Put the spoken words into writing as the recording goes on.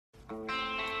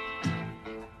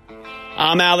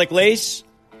I'm Alec Lace.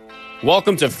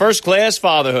 Welcome to First Class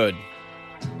Fatherhood.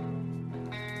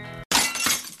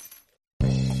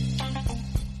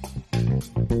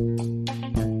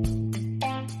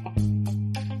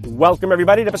 Welcome,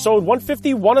 everybody, to episode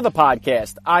 151 of the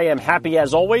podcast. I am happy,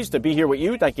 as always, to be here with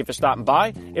you. Thank you for stopping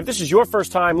by. If this is your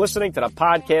first time listening to the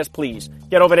podcast, please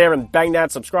get over there and bang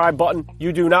that subscribe button.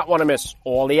 You do not want to miss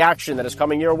all the action that is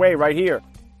coming your way right here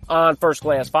on First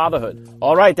Class Fatherhood.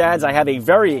 All right, dads, I have a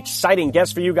very exciting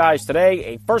guest for you guys today,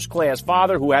 a first-class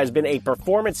father who has been a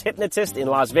performance hypnotist in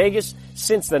Las Vegas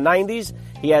since the 90s.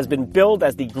 He has been billed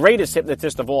as the greatest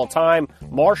hypnotist of all time.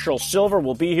 Marshall Sylver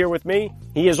will be here with me.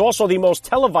 He is also the most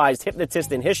televised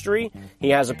hypnotist in history. He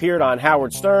has appeared on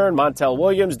Howard Stern, Montel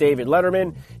Williams, David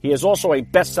Letterman. He is also a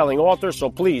best-selling author, so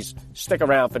please stick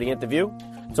around for the interview.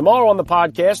 Tomorrow on the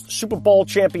podcast, Super Bowl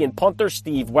champion punter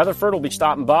Steve Weatherford will be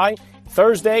stopping by.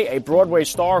 Thursday, a Broadway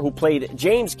star who played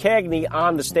James Cagney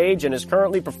on the stage and is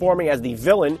currently performing as the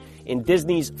villain in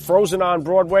Disney's Frozen on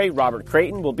Broadway, Robert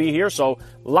Creighton, will be here, so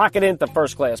lock it into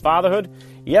First Class Fatherhood.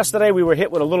 Yesterday, we were hit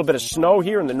with a little bit of snow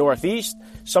here in the Northeast.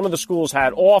 Some of the schools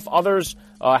had off, others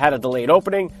had a delayed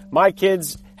opening. My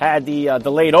kids had the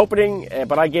delayed opening,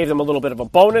 but I gave them a little bit of a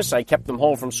bonus. I kept them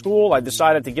home from school. I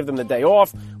decided to give them the day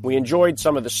off. We enjoyed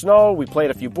some of the snow. We played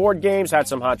a few board games, had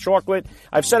some hot chocolate.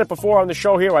 I've said it before on the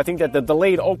show here. I think that the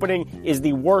delayed opening is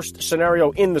the worst scenario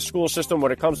in the school system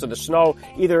when it comes to the snow.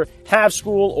 Either have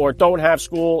school or don't have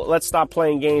school. Let's stop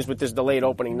playing games with this delayed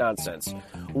opening nonsense.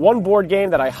 One board game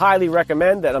that I highly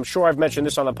recommend, that I'm sure I've mentioned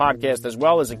this on the podcast as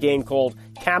well, is a game called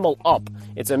Camel Up.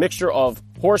 It's a mixture of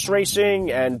horse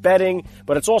racing and betting,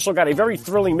 but it's also got a very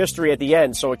thrilling mystery at the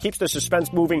end, so it keeps the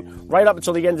suspense moving right up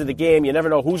until the end of the game. You never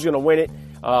know who's going to win it.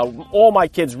 All my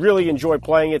kids really enjoy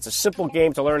playing it. It's a simple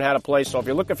game to learn how to play, so if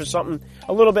you're looking for something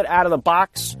a little bit out of the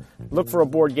box, look for a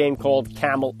board game called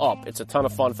Camel Up. It's a ton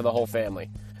of fun for the whole family.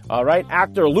 All right,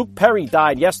 actor Luke Perry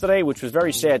died yesterday, which was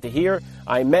very sad to hear.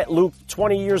 I met Luke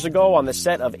 20 years ago on the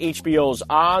set of HBO's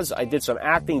Oz. I did some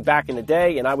acting back in the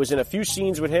day, and I was in a few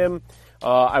scenes with him.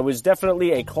 I was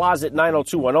definitely a closet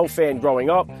 90210 fan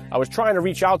growing up. I was trying to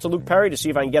reach out to Luke Perry to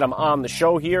see if I can get him on the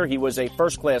show here. He was a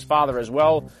first-class father as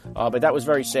well, but that was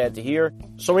very sad to hear.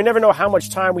 So we never know how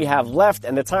much time we have left,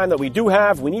 and the time that we do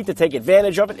have, we need to take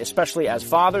advantage of it, especially as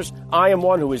fathers. I am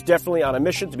one who is definitely on a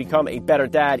mission to become a better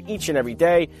dad each and every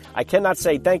day. I cannot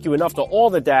say thank you enough to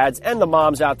all the dads and the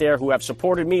moms out there who have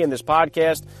supported me in this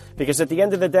podcast, because at the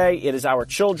end of the day, it is our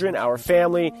children, our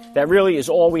family, that really is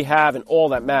all we have and all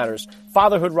that matters.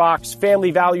 Fatherhood rocks,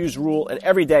 family values rule, and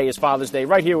every day is Father's Day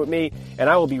right here with me, and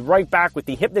I will be right back with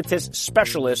the hypnotist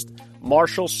specialist,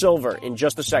 Marshall Sylver, in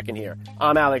just a second here.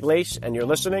 I'm Alec Lace, and you're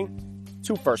listening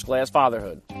to First Class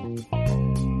Fatherhood.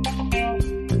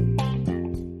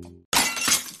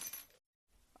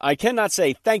 I cannot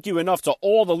say thank you enough to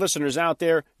all the listeners out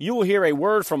there. You will hear a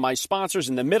word from my sponsors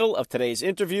in the middle of today's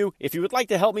interview. If you would like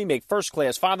to help me make First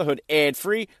Class Fatherhood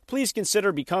ad-free, please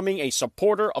consider becoming a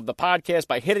supporter of the podcast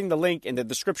by hitting the link in the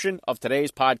description of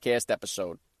today's podcast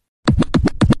episode.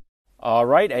 All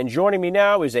right, and joining me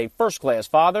now is a first-class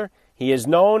father. He is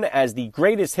known as the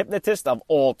greatest hypnotist of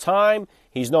all time.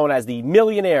 He's known as the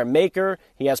Millionaire Maker.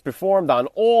 He has performed on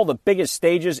all the biggest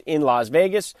stages in Las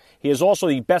Vegas. He is also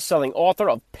the best-selling author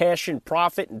of Passion,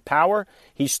 Profit, and Power.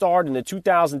 He starred in the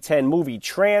 2010 movie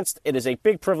Tranced. It is a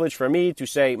big privilege for me to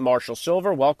say, Marshall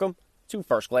Sylver, welcome to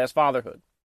First Class Fatherhood.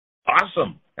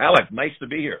 Awesome. Alec, nice to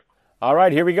be here. All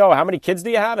right, here we go. How many kids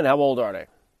do you have, and how old are they?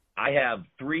 I have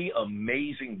three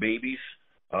amazing babies.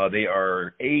 They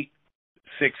are 8,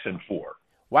 6, and 4.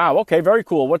 Wow, okay, very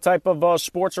cool. What type of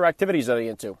sports or activities are they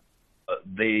into?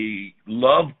 They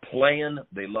love playing.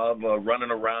 They love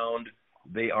running around.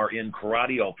 They are in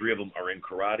karate. All three of them are in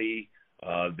karate.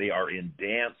 They are in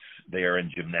dance. They are in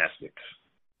gymnastics.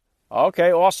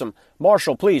 Okay, awesome.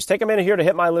 Marshall, please take a minute here to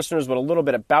hit my listeners with a little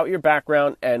bit about your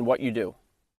background and what you do.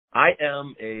 I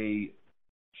am a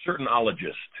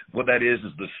certainologist. What that is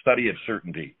the study of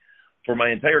certainty. For my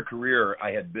entire career,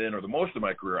 I had been, or the most of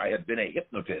my career, I had been a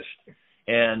hypnotist.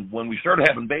 And when we started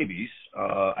having babies,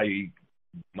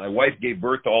 my wife gave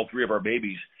birth to all three of our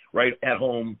babies right at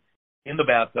home in the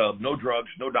bathtub, no drugs,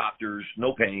 no doctors,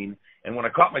 no pain. And when I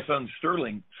caught my son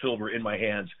Sterling Sylver in my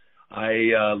hands,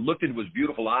 I looked into his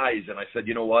beautiful eyes and I said,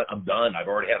 you know what, I'm done. I've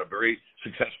already had a very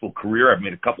successful career. I've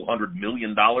made a couple $100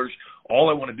 million. All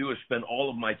I want to do is spend all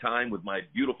of my time with my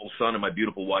beautiful son and my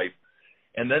beautiful wife.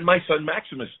 And then my son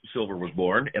Maximus Sylver was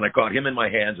born, and I caught him in my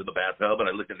hands in the bathtub, and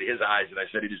I looked into his eyes, and I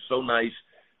said, it is so nice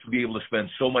to be able to spend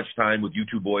so much time with you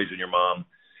two boys and your mom.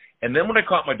 And then when I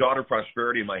caught my daughter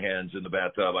Prosperity in my hands in the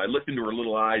bathtub, I looked into her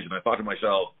little eyes and I thought to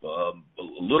myself,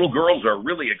 little girls are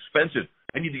really expensive.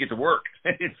 I need to get to work.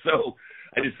 And so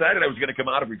I decided I was going to come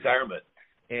out of retirement.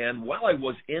 And while I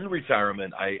was in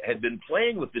retirement, I had been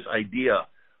playing with this idea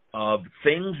of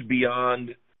things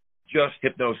beyond just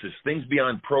hypnosis, things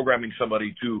beyond programming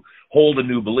somebody to hold a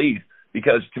new belief.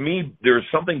 Because to me, there's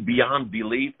something beyond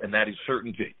belief, and that is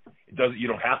certainty. You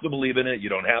don't have to believe in it. You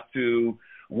don't have to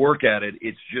work at it.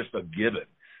 It's just a given.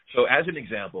 So as an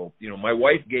example, my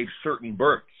wife gave certain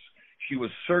births. She was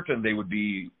certain they would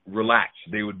be relaxed.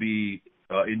 They would be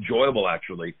enjoyable,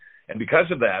 actually. And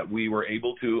because of that, we were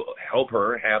able to help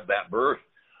her have that birth.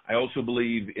 I also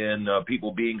believe in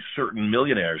people being certain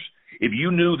millionaires. If you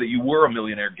knew that you were a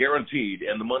millionaire, guaranteed,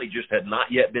 and the money just had not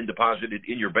yet been deposited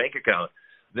in your bank account,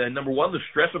 then number one, the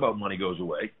stress about money goes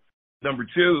away. Number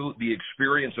two, the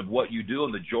experience of what you do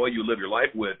and the joy you live your life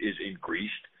with is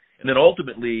increased. And then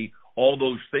ultimately, all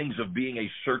those things of being a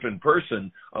certain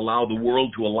person allow the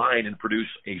world to align and produce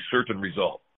a certain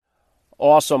result.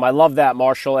 Awesome. I love that,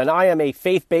 Marshall. And I am a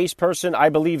faith-based person. I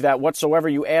believe that whatsoever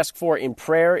you ask for in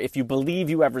prayer, if you believe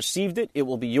you have received it, it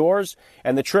will be yours.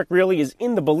 And the trick really is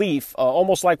in the belief,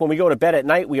 almost like when we go to bed at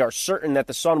night, we are certain that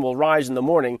the sun will rise in the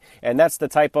morning. And that's the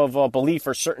type of belief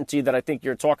or certainty that I think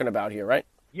you're talking about here, right?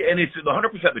 Yeah, and it's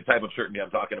 100% the type of certainty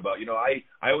I'm talking about.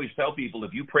 I always tell people,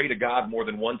 if you pray to God more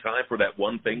than one time for that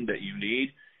one thing that you need,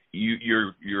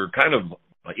 you're kind of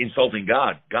insulting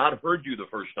God. God heard you the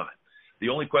first time. The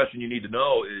only question you need to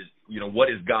know is, what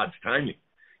is God's timing,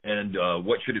 and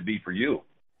what should it be for you?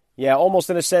 Yeah, almost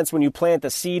in a sense, when you plant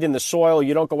the seed in the soil,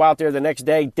 you don't go out there the next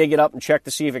day, dig it up and check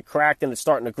to see if it cracked and it's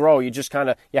starting to grow. You just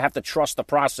you have to trust the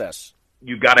process.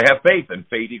 You've got to have faith, and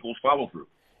faith equals follow through.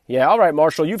 Yeah, all right,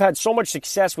 Marshall, you've had so much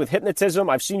success with hypnotism.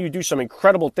 I've seen you do some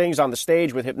incredible things on the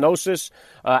stage with hypnosis.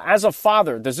 As a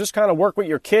father, does this kind of work with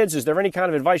your kids? Is there any kind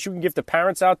of advice you can give to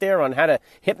parents out there on how to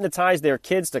hypnotize their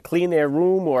kids to clean their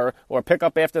room or pick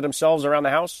up after themselves around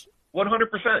the house?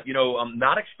 100%.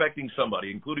 Not expecting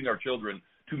somebody, including our children,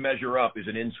 to measure up is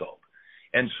an insult.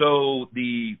 And so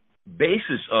the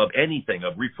basis of anything,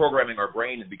 of reprogramming our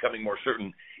brain and becoming more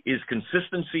certain, is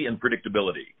consistency and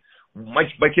predictability. My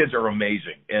kids are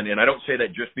amazing, and I don't say that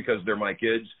just because they're my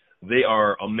kids. They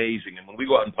are amazing, and when we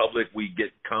go out in public, we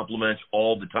get compliments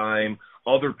all the time.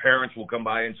 Other parents will come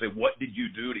by and say, "What did you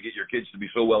do to get your kids to be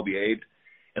so well behaved?"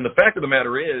 And the fact of the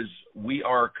matter is, we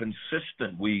are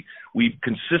consistent. We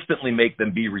consistently make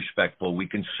them be respectful. We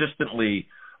consistently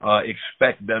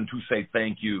expect them to say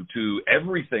thank you to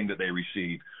everything that they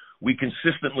receive. We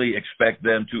consistently expect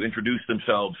them to introduce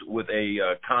themselves with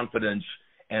a confidence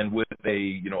and with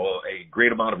a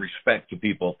great amount of respect to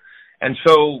people. And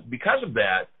so because of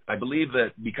that, I believe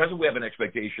that because we have an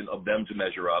expectation of them to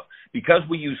measure up, because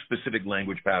we use specific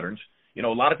language patterns, a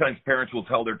lot of times parents will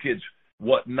tell their kids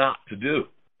what not to do.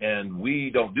 And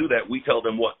we don't do that. We tell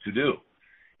them what to do.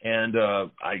 And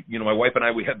my wife and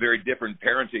I, we have very different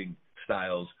parenting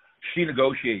styles. She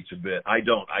negotiates a bit. I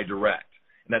don't. I direct.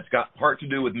 And that's got part to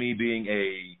do with me being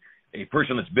a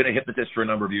person that's been a hypnotist for a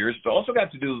number of years. It's also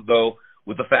got to do, though,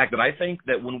 with the fact that I think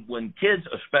that when kids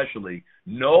especially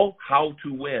know how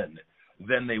to win,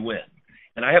 then they win.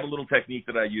 And I have a little technique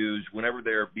that I use whenever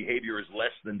their behavior is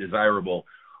less than desirable.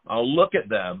 I'll look at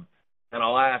them and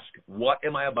I'll ask, what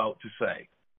am I about to say?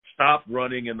 Stop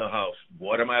running in the house.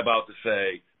 What am I about to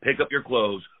say? Pick up your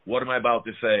clothes. What am I about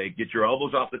to say? Get your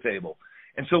elbows off the table.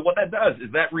 And so what that does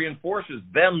is that reinforces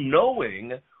them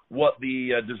knowing what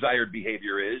the desired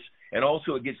behavior is, and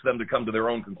also it gets them to come to their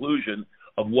own conclusion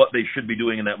of what they should be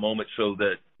doing in that moment so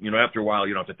that, after a while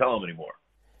you don't have to tell them anymore.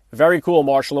 Very cool,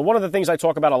 Marshall. And one of the things I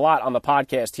talk about a lot on the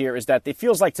podcast here is that it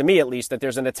feels like, to me at least, that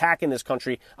there's an attack in this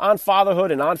country on fatherhood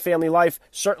and on family life.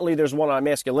 Certainly there's one on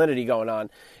masculinity going on.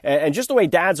 And just the way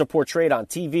dads are portrayed on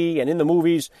TV and in the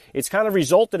movies, it's kind of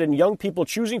resulted in young people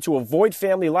choosing to avoid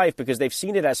family life because they've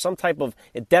seen it as some type of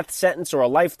a death sentence or a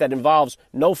life that involves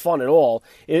no fun at all.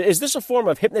 Is this a form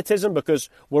of hypnotism? Because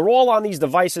we're all on these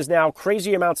devices now,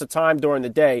 crazy amounts of time during the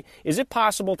day. Is it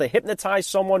possible to hypnotize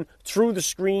someone through the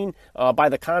screen by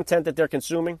the content that they're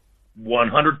consuming?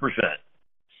 100%.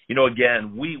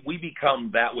 Again, we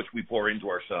become that which we pour into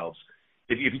ourselves.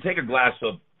 If you take a glass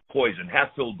of poison,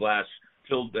 half-filled glass,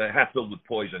 half-filled with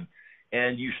poison,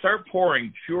 and you start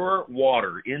pouring pure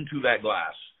water into that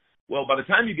glass, well, by the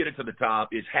time you get it to the top,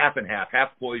 it's half and half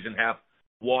poison, half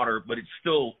water, but it's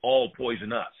still all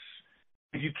poisonous.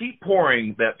 If you keep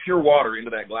pouring that pure water into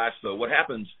that glass, though, what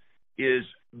happens is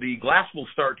the glass will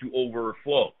start to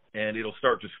overflow, and it'll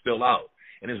start to spill out.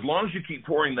 And as long as you keep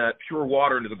pouring that pure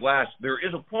water into the glass, there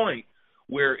is a point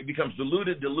where it becomes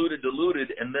diluted,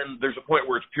 and then there's a point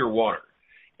where it's pure water.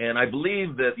 And I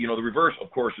believe that, the reverse, of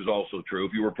course, is also true.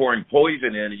 If you were pouring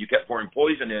poison in and you kept pouring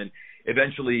poison in,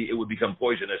 eventually it would become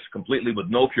poisonous completely with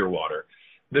no pure water.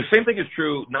 The same thing is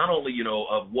true not only,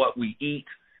 of what we eat,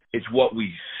 it's what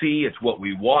we see, it's what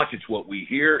we watch, it's what we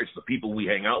hear, it's the people we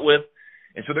hang out with.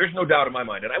 And so there's no doubt in my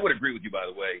mind, and I would agree with you, by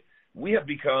the way, we have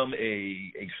become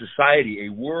a society,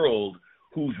 a world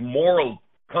whose moral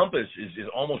compass is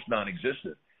almost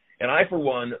non-existent. And I, for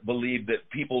one, believe that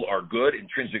people are good,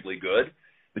 intrinsically good.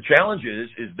 The challenge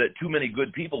is that too many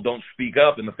good people don't speak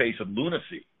up in the face of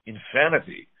lunacy,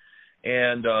 insanity.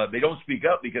 And they don't speak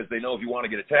up because they know if you want to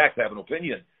get attacked, have an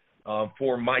opinion.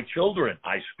 For my children,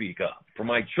 I speak up. For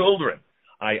my children,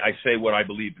 I say what I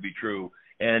believe to be true.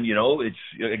 And,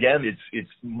 it's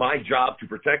my job to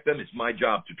protect them. It's my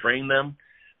job to train them.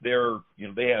 They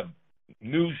have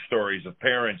news stories of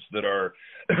parents that are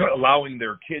allowing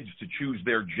their kids to choose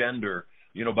their gender,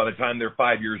 by the time they're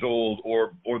 5 years old,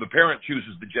 or the parent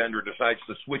chooses the gender, decides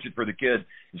to switch it for the kid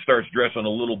and starts dressing a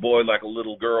little boy like a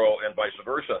little girl and vice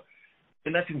versa.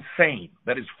 And that's insane.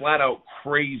 That is flat out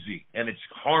crazy, and it's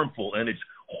harmful, and it's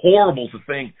horrible to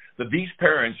think that these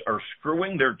parents are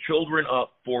screwing their children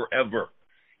up forever.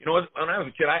 When I was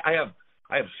a kid, I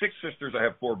have 6 sisters, I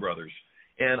have 4 brothers,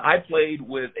 and I played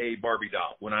with a Barbie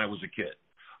doll when I was a kid.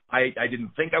 I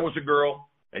didn't think I was a girl.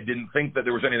 I didn't think that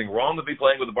there was anything wrong with me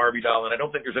playing with a Barbie doll, and I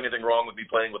don't think there's anything wrong with me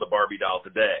playing with a Barbie doll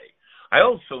today. I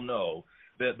also know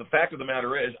that the fact of the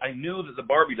matter is I knew that the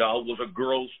Barbie doll was a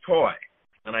girl's toy.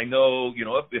 And I know,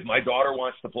 if my daughter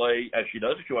wants to play as she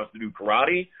does, if she wants to do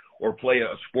karate or play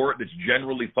a sport that's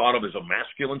generally thought of as a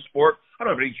masculine sport, I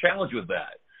don't have any challenge with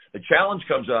that. The challenge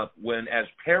comes up when, as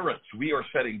parents, we are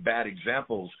setting bad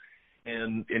examples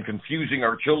and confusing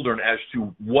our children as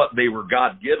to what they were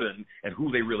God-given and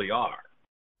who they really are.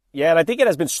 Yeah, and I think it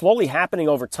has been slowly happening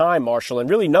over time, Marshall, and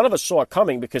really none of us saw it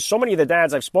coming because so many of the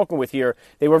dads I've spoken with here,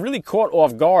 they were really caught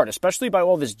off guard, especially by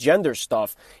all this gender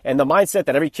stuff and the mindset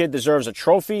that every kid deserves a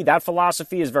trophy. That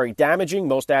philosophy is very damaging.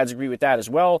 Most dads agree with that as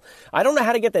well. I don't know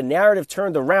how to get the narrative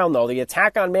turned around, though. The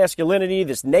attack on masculinity,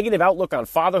 this negative outlook on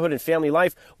fatherhood and family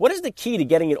life, what is the key to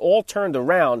getting it all turned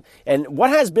around, and what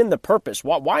has been the purpose?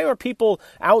 Why are people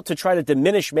out to try to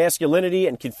diminish masculinity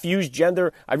and confuse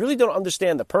gender? I really don't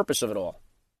understand the purpose of it all.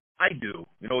 I do.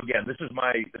 Again, this is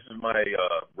my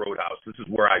roadhouse. This is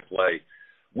where I play.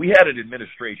 We had an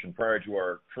administration prior to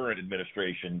our current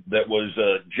administration that was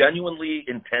genuinely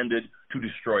intended to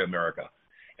destroy America.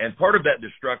 And part of that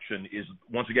destruction is,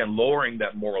 once again, lowering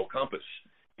that moral compass.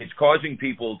 It's causing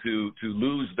people to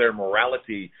lose their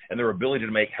morality and their ability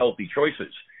to make healthy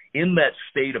choices. In that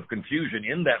state of confusion,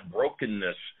 in that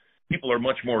brokenness, people are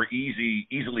much more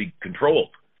easily controlled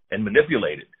and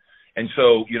manipulated. And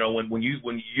so, when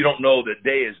you don't know that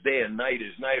day is day and night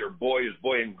is night, or boy is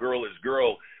boy and girl is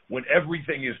girl, when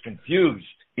everything is confused,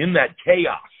 in that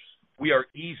chaos, we are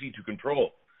easy to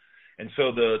control. And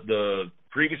so the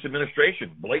previous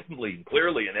administration, blatantly and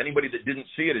clearly, and anybody that didn't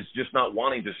see it is just not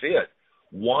wanting to see it,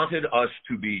 wanted us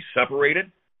to be separated,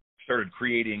 started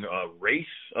creating race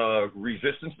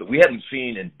resistance that we hadn't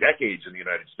seen in decades in the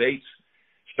United States,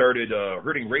 started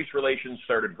hurting race relations,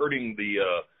 started hurting the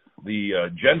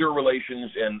gender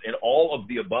relations, and all of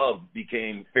the above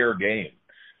became fair game.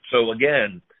 So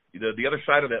again, the other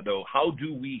side of that, though, how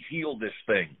do we heal this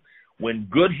thing when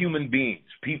good human beings,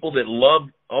 people that love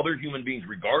other human beings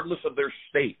regardless of their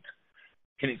state,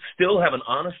 can still have an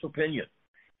honest opinion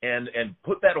and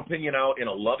put that opinion out in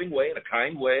a loving way, in a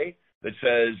kind way that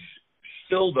says,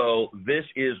 still, though, this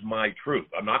is my truth.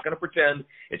 I'm not going to pretend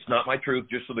it's not my truth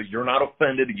just so that you're not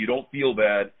offended and you don't feel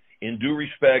bad. In due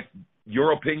respect,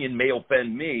 your opinion may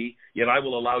offend me, yet I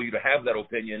will allow you to have that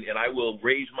opinion, and I will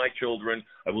raise my children.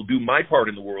 I will do my part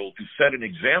in the world to set an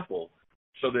example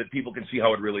so that people can see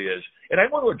how it really is. And I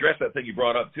want to address that thing you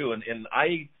brought up, too, and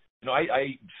I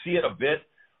see it a bit.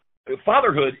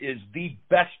 Fatherhood is the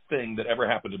best thing that ever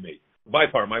happened to me, by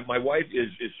far. My wife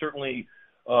is certainly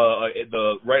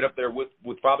right up there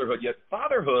with fatherhood, yet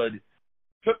fatherhood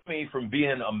took me from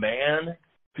being a man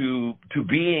to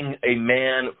being a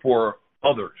man for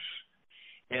others.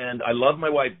 And I love my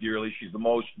wife dearly. She's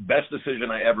the best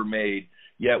decision I ever made.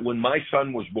 Yet when my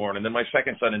son was born, and then my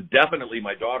second son, and definitely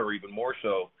my daughter even more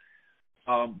so,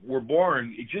 were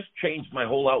born, it just changed my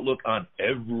whole outlook on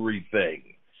everything.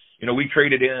 We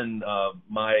traded in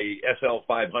my SL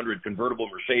 500 convertible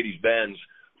Mercedes-Benz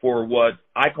for what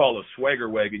I call a swagger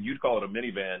wagon. You'd call it a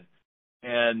minivan.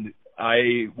 And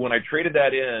when I traded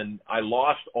that in, I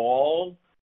lost all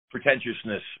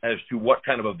pretentiousness as to what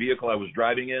kind of a vehicle I was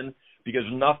driving in, because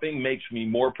nothing makes me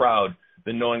more proud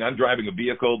than knowing I'm driving a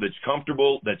vehicle that's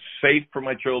comfortable, that's safe for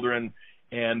my children,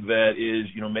 and that is,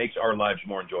 makes our lives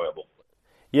more enjoyable.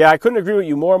 Yeah, I couldn't agree with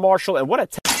you more, Marshall. And what a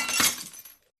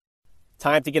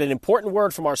time to get an important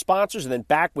word from our sponsors and then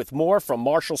back with more from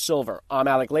Marshall Silver. I'm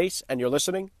Alec Lace, and you're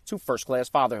listening to First Class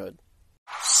Fatherhood.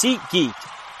 SeatGeek.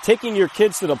 Taking your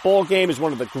kids to the ball game is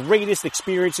one of the greatest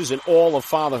experiences in all of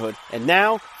fatherhood. And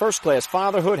now, First Class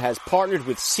Fatherhood has partnered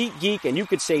with SeatGeek, and you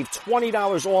could save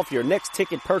 $20 off your next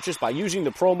ticket purchase by using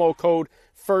the promo code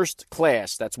First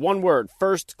Class. That's one word,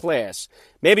 First Class.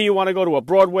 Maybe you want to go to a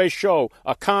Broadway show,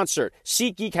 a concert.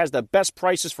 SeatGeek has the best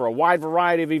prices for a wide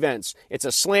variety of events. It's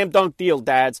a slam dunk deal,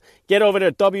 dads. Get over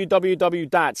to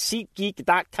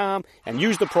www.seatgeek.com and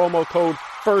use the promo code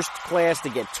First Class to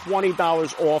get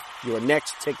 $20 off your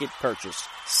next ticket purchase.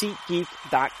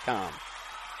 SeatGeek.com.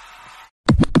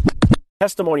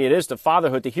 Testimony it is to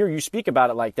fatherhood to hear you speak about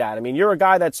it like that. I mean, you're a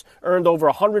guy that's earned over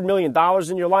 $100 million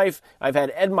in your life. I've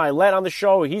had Ed Milet on the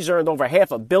show. He's earned over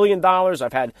 $500 million.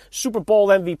 I've had Super Bowl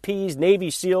MVPs,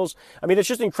 Navy SEALs. I mean, it's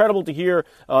just incredible to hear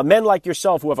men like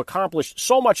yourself who have accomplished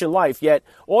so much in life, yet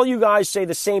all you guys say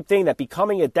the same thing, that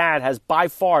becoming a dad has by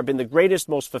far been the greatest,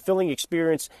 most fulfilling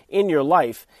experience in your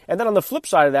life. And then on the flip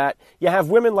side of that, you have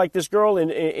women like this girl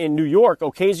in New York,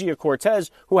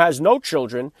 Ocasio-Cortez, who has no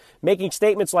children, making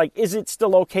statements like, is it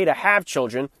still okay to have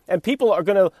children? And people are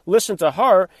going to listen to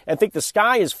her and think the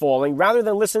sky is falling rather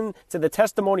than listen to the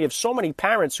testimony of so many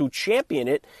parents who champion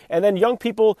it. And then young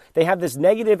people, they have this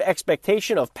negative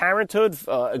expectation of parenthood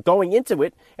going into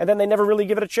it, and then they never really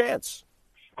give it a chance.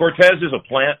 Cortez is a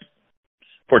plant.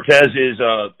 Cortez is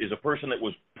a person that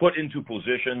was put into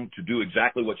position to do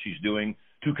exactly what she's doing,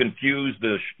 to confuse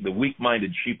the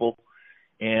weak-minded sheeple.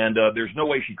 And there's no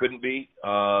way she couldn't be.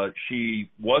 She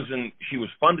was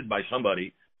funded by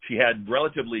somebody. She had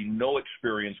relatively no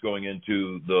experience going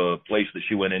into the place that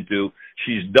she went into.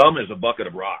 She's dumb as a bucket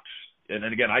of rocks. And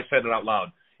again, I said it out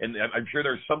loud. And I'm sure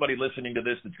there's somebody listening to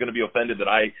this that's going to be offended that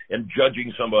I am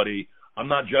judging somebody. I'm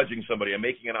not judging somebody. I'm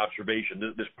making an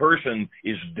observation. This person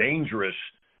is dangerous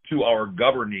to our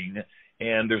governing.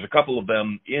 And there's a couple of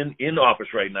them in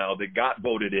office right now that got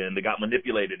voted in, that got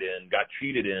manipulated in, got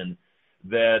cheated in,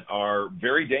 that are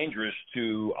very dangerous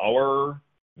to our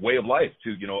way of life,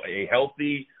 to, a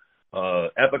healthy,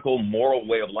 ethical, moral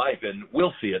way of life. And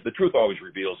we'll see it. The truth always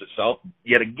reveals itself.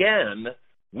 Yet again,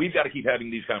 we've got to keep having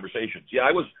these conversations. Yeah,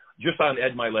 I was just on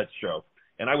Ed Milet's show,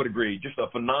 and I would agree, just a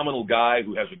phenomenal guy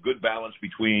who has a good balance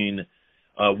between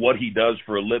what he does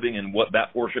for a living and what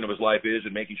that portion of his life is,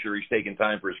 and making sure he's taking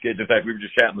time for his kids. In fact, we were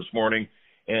just chatting this morning,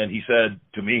 and he said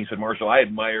to me, Marshall, I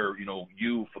admire,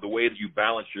 you for the way that you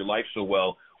balance your life so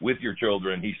well with your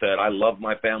children. He said, I love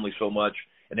my family so much.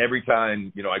 And every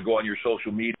time, I go on your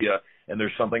social media and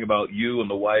there's something about you and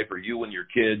the wife, or you and your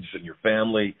kids and your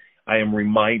family, I am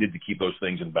reminded to keep those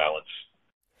things in balance.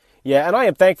 Yeah, and I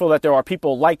am thankful that there are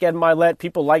people like Ed Milet,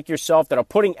 people like yourself, that are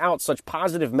putting out such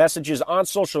positive messages on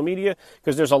social media,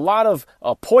 because there's a lot of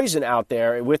poison out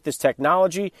there with this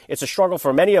technology. It's a struggle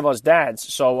for many of us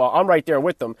dads, so I'm right there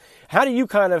with them. How do you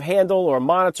kind of handle or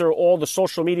monitor all the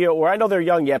social media, or I know they're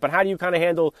young yet, but how do you kind of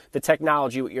handle the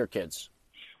technology with your kids?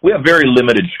 We have very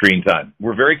limited screen time.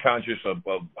 We're very conscious of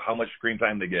how much screen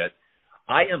time they get.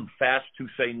 I am fast to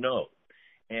say no,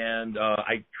 and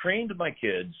I trained my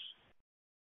kids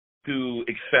to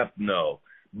accept no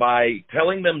by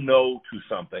telling them no to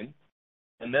something,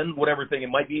 and then whatever thing, it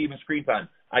might be even screen time,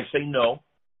 I say no,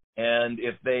 and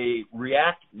if they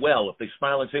react well, if they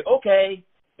smile and say okay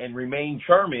and remain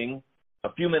charming,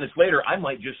 a few minutes later I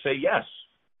might just say yes,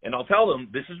 and I'll tell them,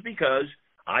 this is because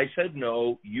I said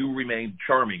no, you remained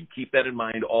charming. Keep that in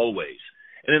mind always.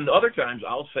 And then the other times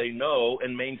I'll say no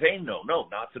and maintain no. No,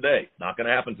 not today. Not going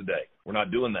to happen today. We're not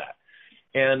doing that.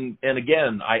 And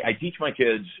again, I teach my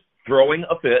kids, throwing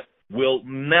a fit will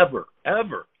never,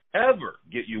 ever, ever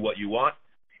get you what you want,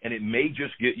 and it may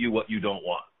just get you what you don't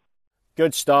want.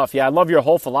 Good stuff. Yeah, I love your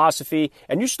whole philosophy.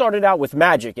 And you started out with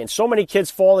magic, and so many kids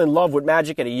fall in love with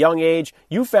magic at a young age.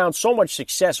 You found so much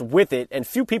success with it, and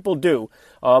few people do.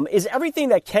 Is everything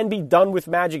that can be done with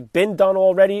magic been done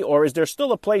already, or is there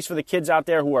still a place for the kids out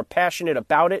there who are passionate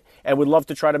about it and would love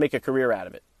to try to make a career out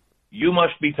of it? You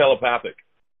must be telepathic.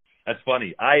 That's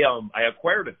funny. I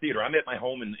acquired a theater. I'm at my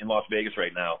home in Las Vegas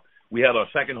right now. We have a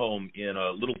second home in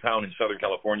a little town in Southern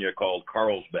California called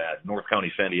Carlsbad, North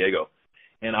County, San Diego.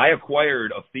 And I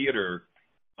acquired a theater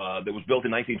that was built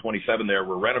in 1927 there.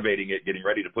 We're renovating it, getting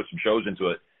ready to put some shows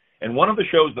into it. And one of the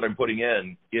shows that I'm putting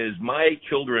in is my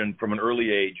children from an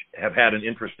early age have had an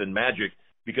interest in magic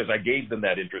because I gave them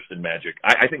that interest in magic.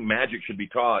 I think magic should be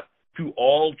taught to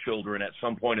all children at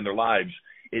some point in their lives.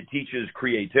 It teaches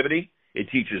creativity. It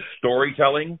teaches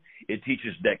storytelling. It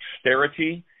teaches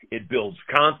dexterity. It builds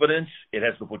confidence. It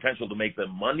has the potential to make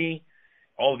them money.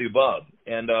 all of the above.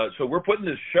 And so we're putting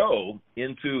this show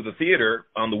into the theater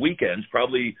on the weekends,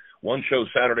 probably one show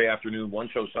Saturday afternoon, one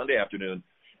show Sunday afternoon.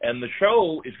 And the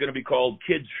show is going to be called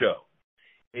Kids Show,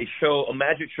 a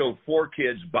magic show for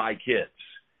kids by kids.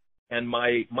 And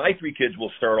my three kids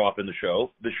will start off in the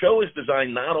show. The show is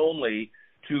designed not only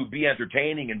to be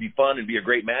entertaining and be fun and be a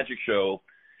great magic show,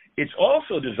 it's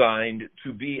also designed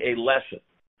to be a lesson.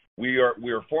 We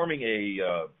are forming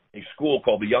a school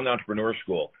called the Young Entrepreneur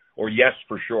School, or YES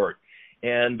for short.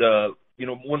 And,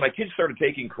 when my kids started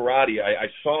taking karate, I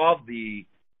saw the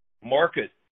market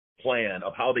plan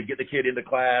of how they get the kid into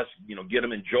class, get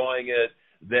them enjoying it,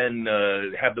 then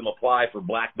have them apply for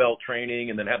black belt training,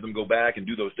 and then have them go back and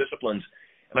do those disciplines.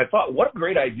 And I thought, what a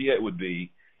great idea it would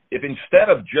be if instead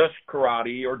of just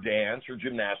karate or dance or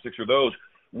gymnastics or those,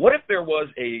 what if there was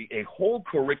a whole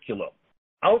curriculum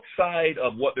outside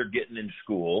of what they're getting in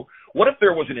school? What if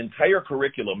there was an entire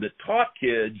curriculum that taught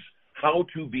kids how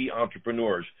to be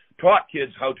entrepreneurs, taught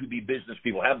kids how to be business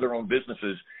people, have their own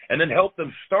businesses, and then help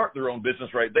them start their own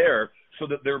business right there so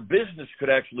that their business could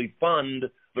actually fund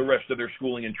the rest of their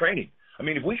schooling and training? I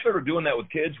mean, if we started doing that with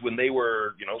kids when they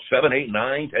were, 7, 8,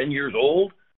 9, 10 years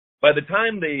old, by the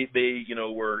time they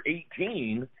were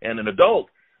 18 and an adult,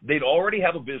 they'd already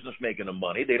have a business making them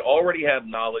money. They'd already have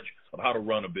knowledge of how to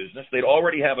run a business. They'd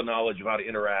already have a knowledge of how to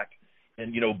interact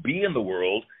and, be in the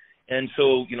world. And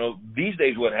so, these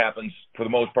days what happens for the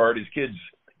most part is kids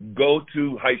go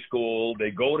to high school,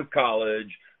 they go to college,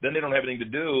 then they don't have anything to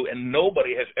do, and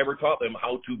nobody has ever taught them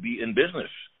how to be in business.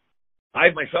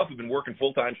 I myself have been working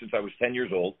full-time since I was 10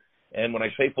 years old, and when I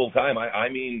say full-time, I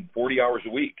mean 40 hours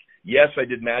a week. Yes, I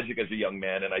did magic as a young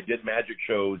man, and I did magic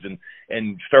shows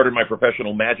and started my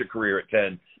professional magic career at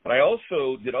 10. But I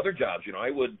also did other jobs.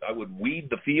 I would weed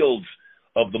the fields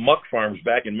of the muck farms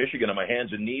back in Michigan on my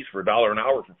hands and knees for $1 an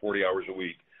hour for 40 hours a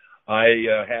week.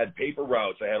 I had paper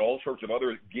routes. I had all sorts of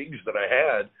other gigs that I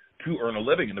had to earn a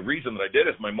living. And the reason that I did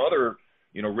is my mother,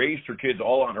 raised her kids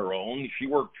all on her own. She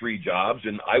worked 3 jobs,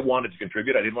 and I wanted to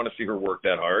contribute. I didn't want to see her work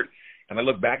that hard. And I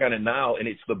look back on it now, and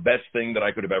it's the best thing that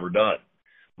I could have ever done.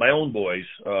 My own boys,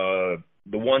 the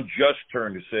one just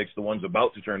turned 6, the one's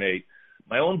about to turn 8.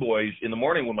 My own boys, in the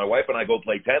morning when my wife and I go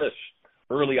play tennis,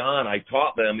 early on I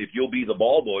taught them, if you'll be the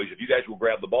ball boys, if you guys will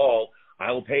grab the ball,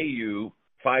 I'll pay you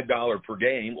 $5 per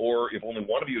game, or if only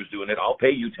one of you is doing it, I'll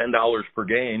pay you $10 per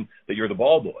game that you're the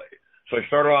ball boy. So I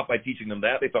started off by teaching them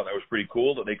that. They thought that was pretty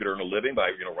cool, that they could earn a living by,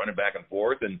 running back and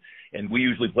forth. And we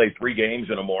usually play 3 games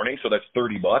in a morning, so that's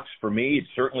 $30. For me, it's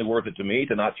certainly worth it to me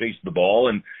to not chase the ball.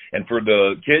 And for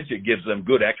the kids, it gives them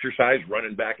good exercise,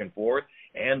 running back and forth,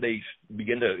 and they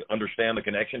begin to understand the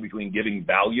connection between giving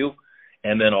value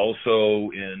and then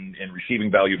also in receiving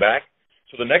value back.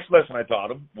 So the next lesson I taught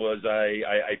them was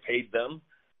I paid them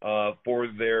for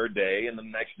their day, and the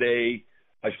next day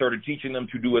I started teaching them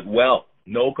to do it well.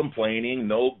 No complaining,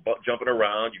 no jumping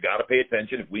around. You got to pay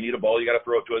attention. If we need a ball, you got to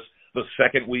throw it to us the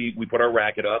second we put our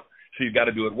racket up. So you got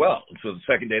to do it well. And so the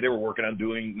second day they were working on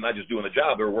not just doing the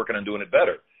job, they were working on doing it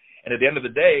better. And at the end of the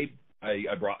day, I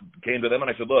came to them and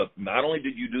I said, look, not only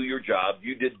did you do your job,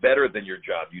 you did better than your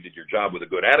job. You did your job with a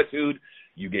good attitude.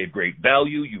 You gave great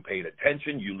value. You paid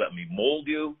attention. You let me mold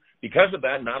you. Because of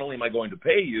that, not only am I going to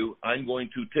pay you, I'm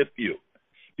going to tip you.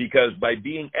 Because by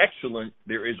being excellent,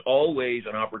 there is always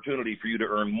an opportunity for you to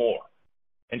earn more.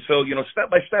 And so, step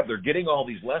by step, they're getting all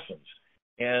these lessons.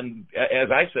 And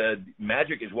as I said,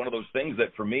 magic is one of those things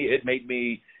that for me, it made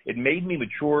me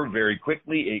mature very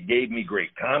quickly. It gave me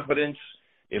great confidence.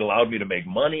 It allowed me to make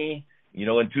money,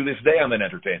 and to this day, I'm an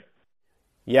entertainer.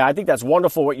 Yeah, I think that's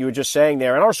wonderful what you were just saying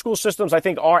there. And our school systems, I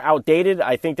think, are outdated.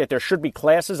 I think that there should be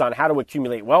classes on how to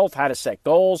accumulate wealth, how to set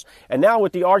goals. And now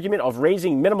with the argument of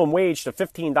raising minimum wage to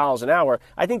 $15 an hour,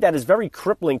 I think that is very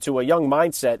crippling to a young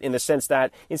mindset in the sense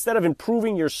that instead of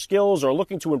improving your skills or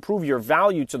looking to improve your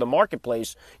value to the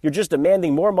marketplace, you're just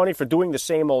demanding more money for doing the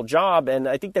same old job. And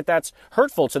I think that that's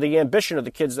hurtful to the ambition of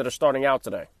the kids that are starting out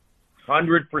today.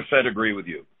 100% agree with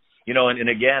you. And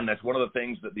again, that's one of the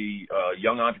things that the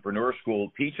Young Entrepreneur School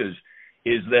teaches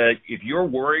is that if you're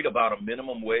worried about a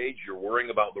minimum wage, you're worrying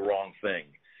about the wrong thing.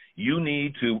 You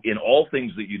need to, in all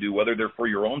things that you do, whether they're for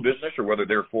your own business or whether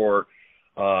they're for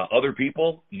other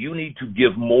people, you need to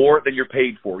give more than you're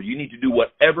paid for. You need to do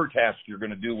whatever task you're going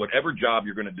to do, whatever job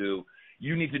you're going to do.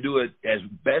 You need to do it as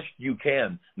best you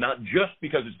can, not just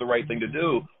because it's the right thing to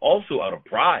do, also out of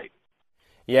pride.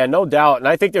 Yeah, no doubt. And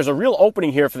I think there's a real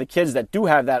opening here for the kids that do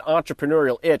have that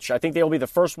entrepreneurial itch. I think they'll be the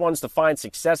first ones to find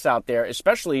success out there,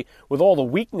 especially with all the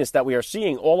weakness that we are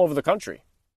seeing all over the country.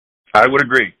 I would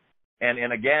agree. And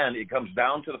again, it comes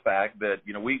down to the fact that,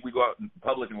 we go out in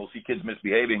public and we'll see kids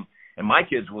misbehaving. And my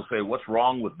kids will say, what's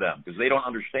wrong with them? Because they don't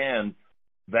understand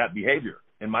that behavior.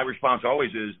 And my response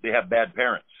always is, they have bad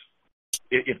parents.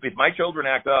 If my children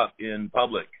act up in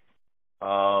public,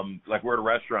 like we're at a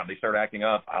restaurant, they start acting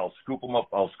up, I'll scoop them up.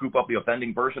 I'll scoop up the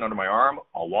offending person under my arm.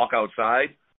 I'll walk outside.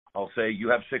 I'll say, you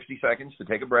have 60 seconds to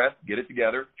take a breath, get it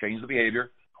together, change the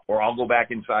behavior, or I'll go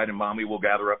back inside and mommy will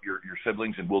gather up your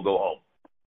siblings and we'll go home.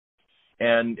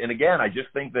 And again, I just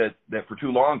think that for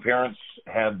too long, parents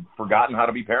have forgotten how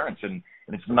to be parents, and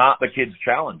it's not the kids'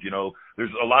 challenge. You know,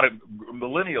 there's a lot of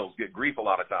millennials get grief a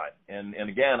lot of time. And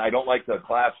again, I don't like to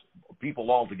class people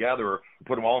all together or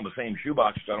put them all in the same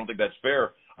shoebox. I don't think that's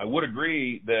fair. I would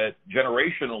agree that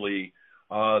generationally,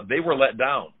 they were let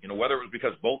down, you know, whether it was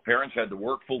because both parents had to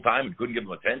work full time and couldn't give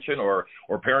them attention, or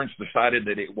parents decided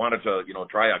that they wanted to, you know,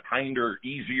 try a kinder,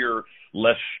 easier,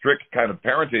 less strict kind of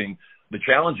parenting. The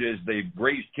challenge is they've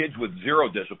raised kids with zero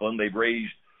discipline. They've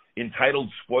raised entitled,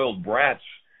 spoiled brats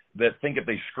that think if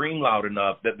they scream loud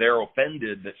enough that they're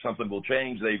offended that something will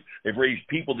change. They've raised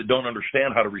people that don't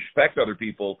understand how to respect other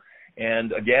people.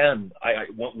 And again,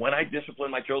 when I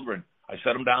discipline my children, I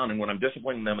set them down, and when I'm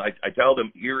disciplining them, I tell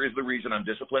them, here is the reason I'm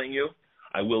disciplining you.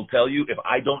 I will tell you, if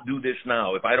I don't do this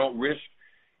now, if I don't risk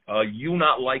you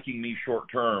not liking me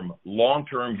short term, long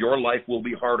term, your life will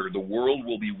be harder. The world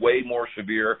will be way more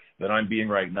severe than I'm being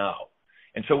right now.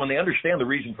 And so when they understand the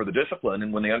reason for the discipline,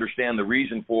 and when they understand the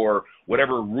reason for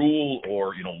whatever rule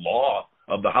or, you know, law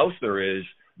of the house there is,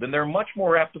 then they're much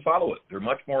more apt to follow it. They're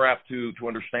much more apt to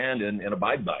understand and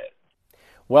abide by it.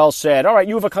 Well said. All right,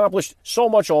 you've accomplished so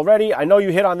much already. I know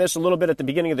you hit on this a little bit at the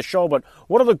beginning of the show, but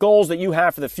what are the goals that you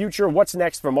have for the future? What's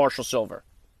next for Marshall Sylver?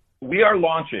 We are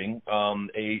launching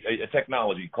a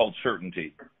technology called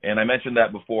Certainty, and I mentioned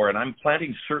that before, and I'm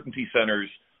planting Certainty centers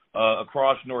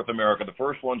across North America. The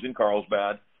first one's in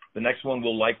Carlsbad. The next one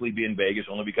will likely be in Vegas,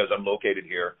 only because I'm located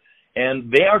here. And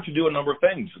they are to do a number of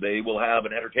things. They will have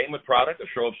an entertainment product, a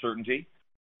show of certainty,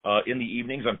 in the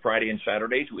evenings on Friday and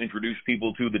Saturday to introduce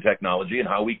people to the technology and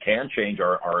how we can change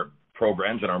our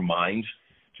programs and our minds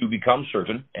to become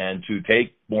certain and to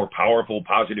take more powerful,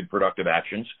 positive, productive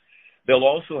actions. They'll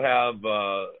also have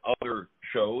other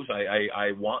shows.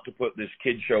 I want to put this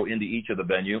kids show into each of the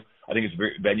venues. I think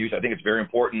it's very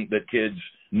important that kids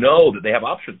know that they have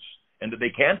options and that they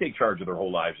can take charge of their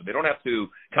whole lives. They don't have to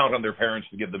count on their parents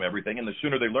to give them everything. And the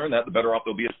sooner they learn that, the better off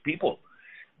they'll be as people.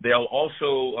 There'll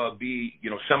also be, you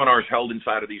know, seminars held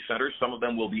inside of these centers. Some of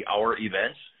them will be our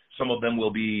events. Some of them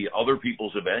will be other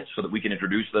people's events so that we can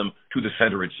introduce them to the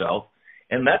center itself.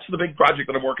 And that's the big project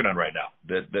that I'm working on right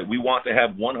now, that we want to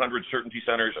have 100 certainty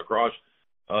centers across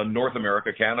North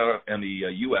America, Canada, and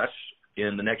the U.S.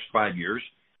 in the next 5 years.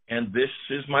 And this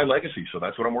is my legacy, so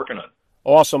that's what I'm working on.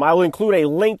 Awesome. I will include a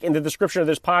link in the description of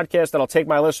this podcast that'll take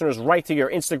my listeners right to your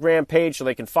Instagram page so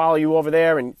they can follow you over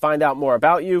there and find out more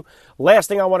about you. Last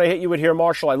thing I want to hit you with here,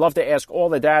 Marshall, I love to ask all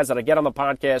the dads that I get on the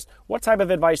podcast, what type of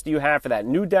advice do you have for that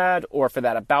new dad or for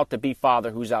that about-to-be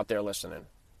father who's out there listening?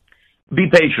 Be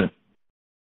patient,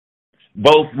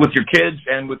 both with your kids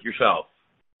and with yourself.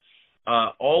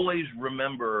 Always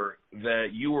remember that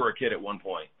you were a kid at one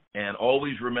point, and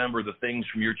always remember the things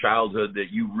from your childhood that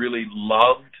you really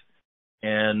loved,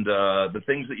 and the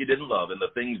things that you didn't love, and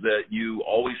the things that you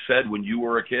always said when you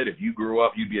were a kid. If you grew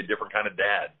up, you'd be a different kind of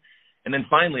dad. And then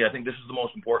finally, I think this is the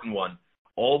most important one.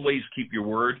 Always keep your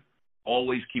word.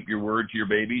 Always keep your word to your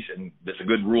babies. And that's a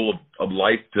good rule of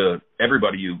life to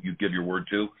everybody you give your word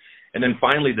to. And then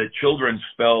finally, that children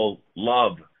spell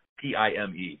love,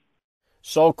 P-I-M-E.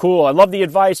 So cool. I love the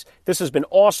advice. This has been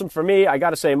awesome for me. I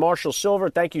got to say, Marshall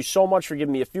Sylver, thank you so much for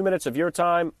giving me a few minutes of your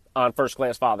time on First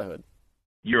Class Fatherhood.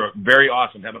 You're very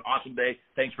awesome. Have an awesome day.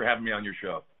 Thanks for having me on your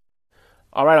show.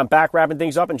 All right, I'm back wrapping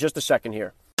things up in just a second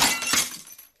here.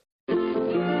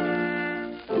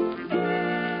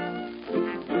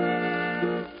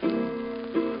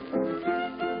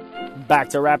 Back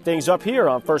to wrap things up here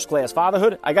on First Class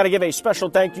Fatherhood. I got to give a special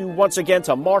thank you once again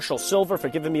to Marshall Sylver for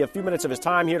giving me a few minutes of his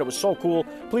time here. It was so cool.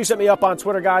 Please hit me up on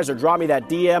Twitter, guys, or drop me that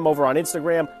DM over on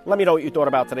Instagram. Let me know what you thought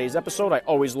about today's episode. I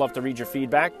always love to read your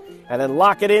feedback. And then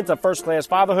lock it into First Class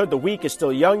Fatherhood. The week is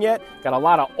still young yet. Got a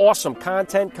lot of awesome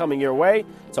content coming your way.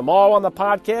 Tomorrow on the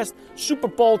podcast, Super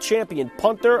Bowl champion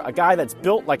punter, a guy that's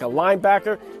built like a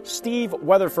linebacker, Steve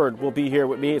Weatherford will be here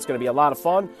with me. It's going to be a lot of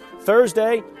fun.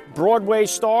 Thursday, Broadway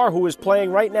star who is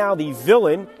playing right now the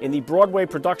villain in the Broadway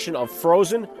production of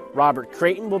Frozen, Robert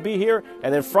Creighton will be here.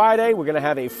 And then Friday, we're going to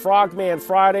have a Frogman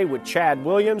Friday with Chad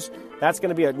Williams. That's going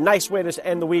to be a nice way to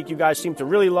end the week. You guys seem to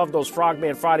really love those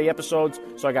Frogman Friday episodes,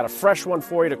 so I got a fresh one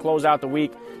for you to close out the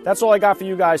week. That's all I got for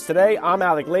you guys today. I'm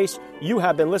Alec Lace. You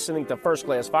have been listening to First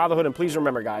Class Fatherhood, and please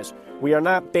remember, guys, we are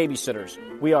not babysitters.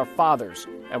 We are fathers,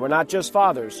 and we're not just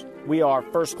fathers. We are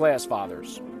first-class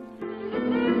fathers.